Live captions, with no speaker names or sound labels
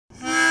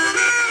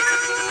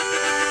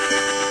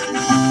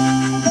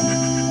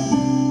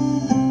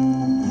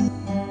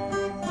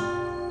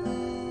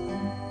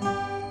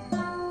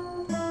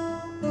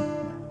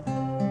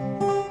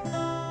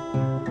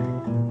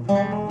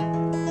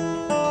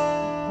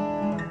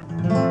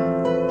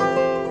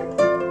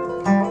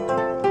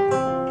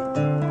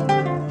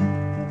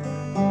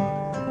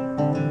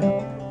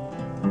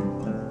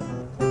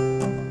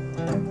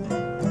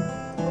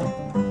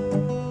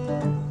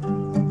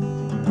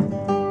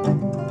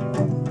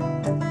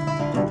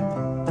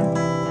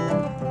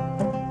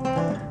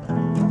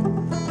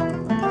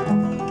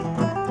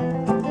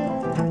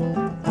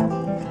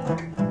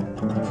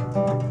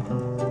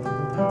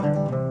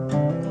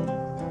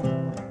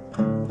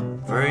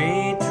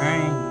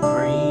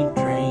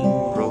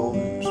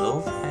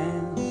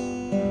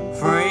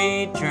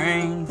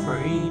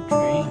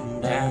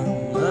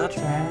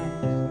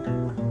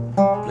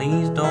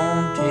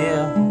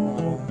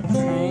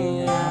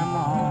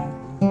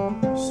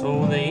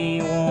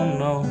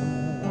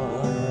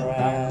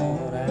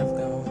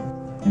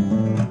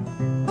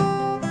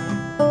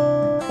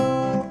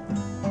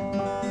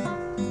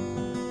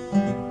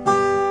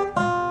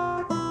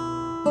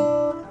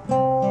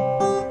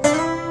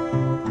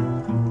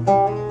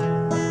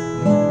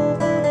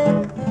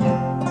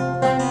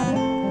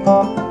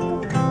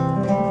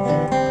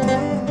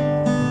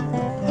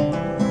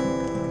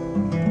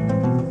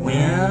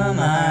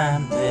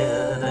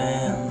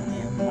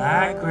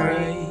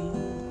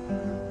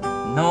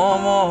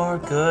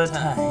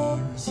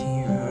times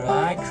here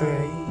I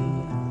crave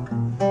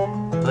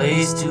a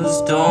place to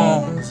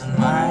stones in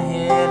my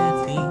head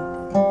and feet,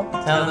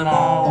 tell them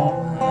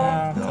all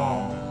I've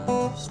gone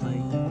to sleep.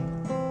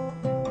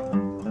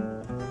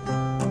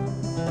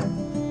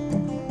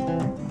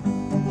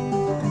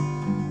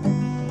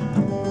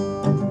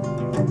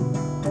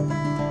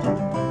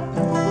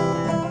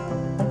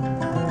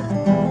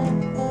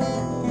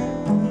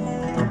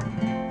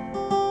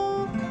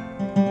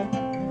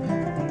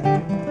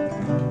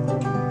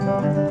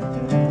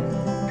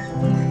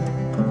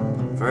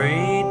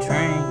 Freight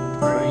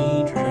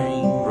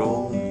train,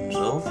 rolling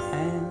so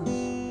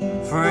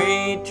fast.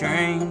 Freight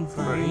train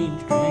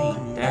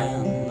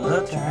down the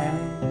track.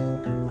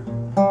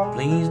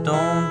 Please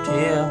don't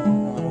tell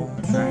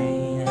what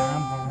train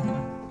I'm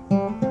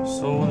on,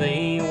 so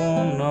they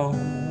won't know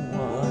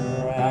what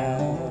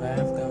route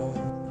I've gone.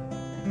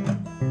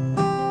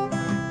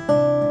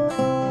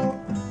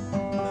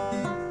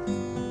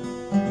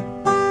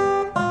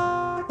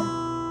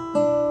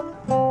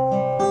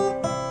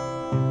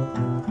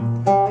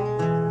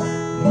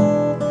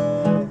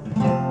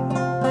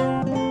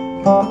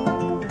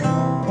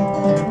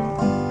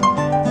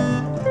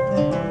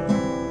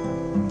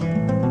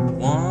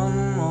 One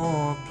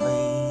more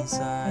place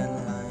I'd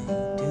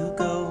like to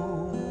go.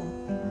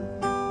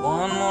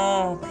 One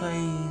more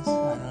place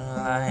I'd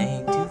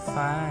like to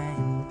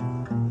find,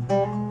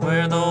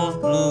 where those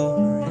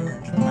Blue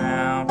Ridge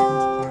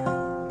Mountains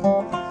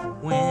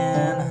climb,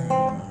 when I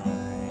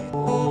ride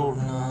old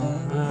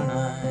number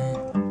 9.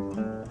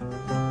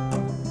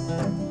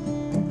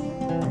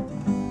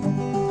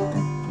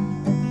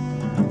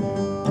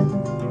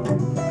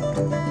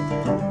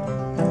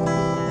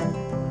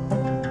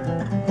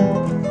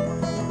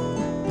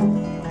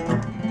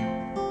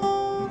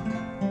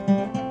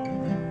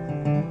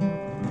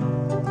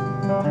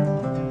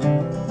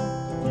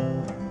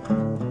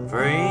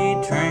 Freight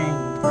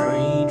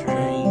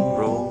train,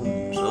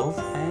 rolling so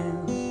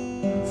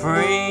fast.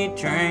 Freight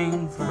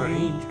train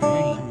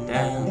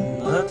down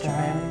the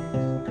track.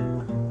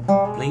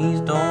 Please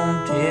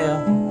don't tell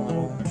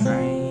what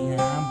train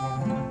I'm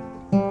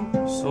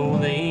on, so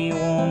they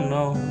won't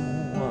know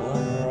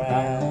what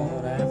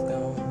route I've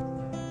gone.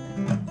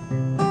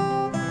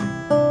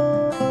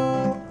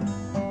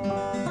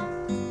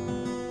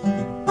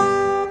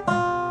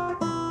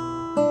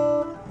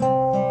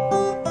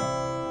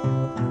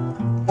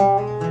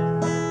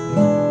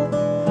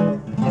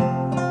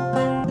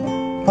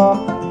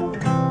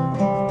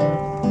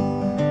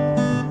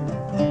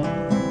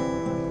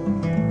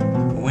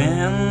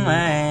 When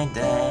I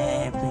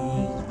die,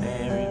 please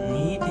bury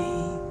me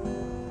deep,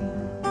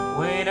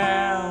 way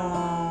down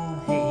on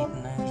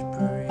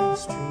Hayden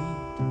Street,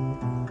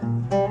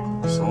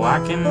 so I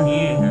can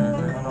hear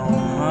that old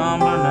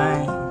number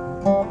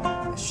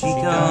 9 as she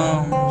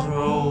comes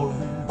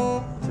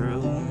rolling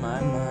through my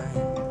mind.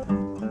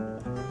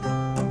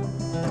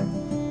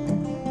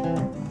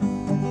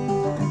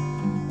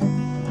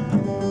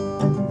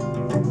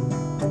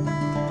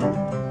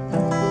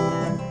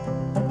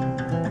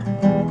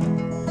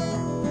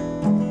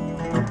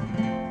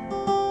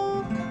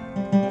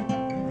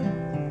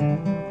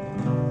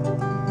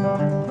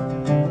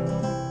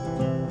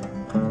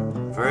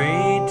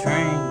 Freight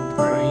train,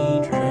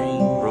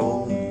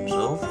 rolling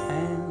so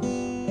fast.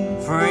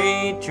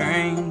 Freight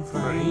train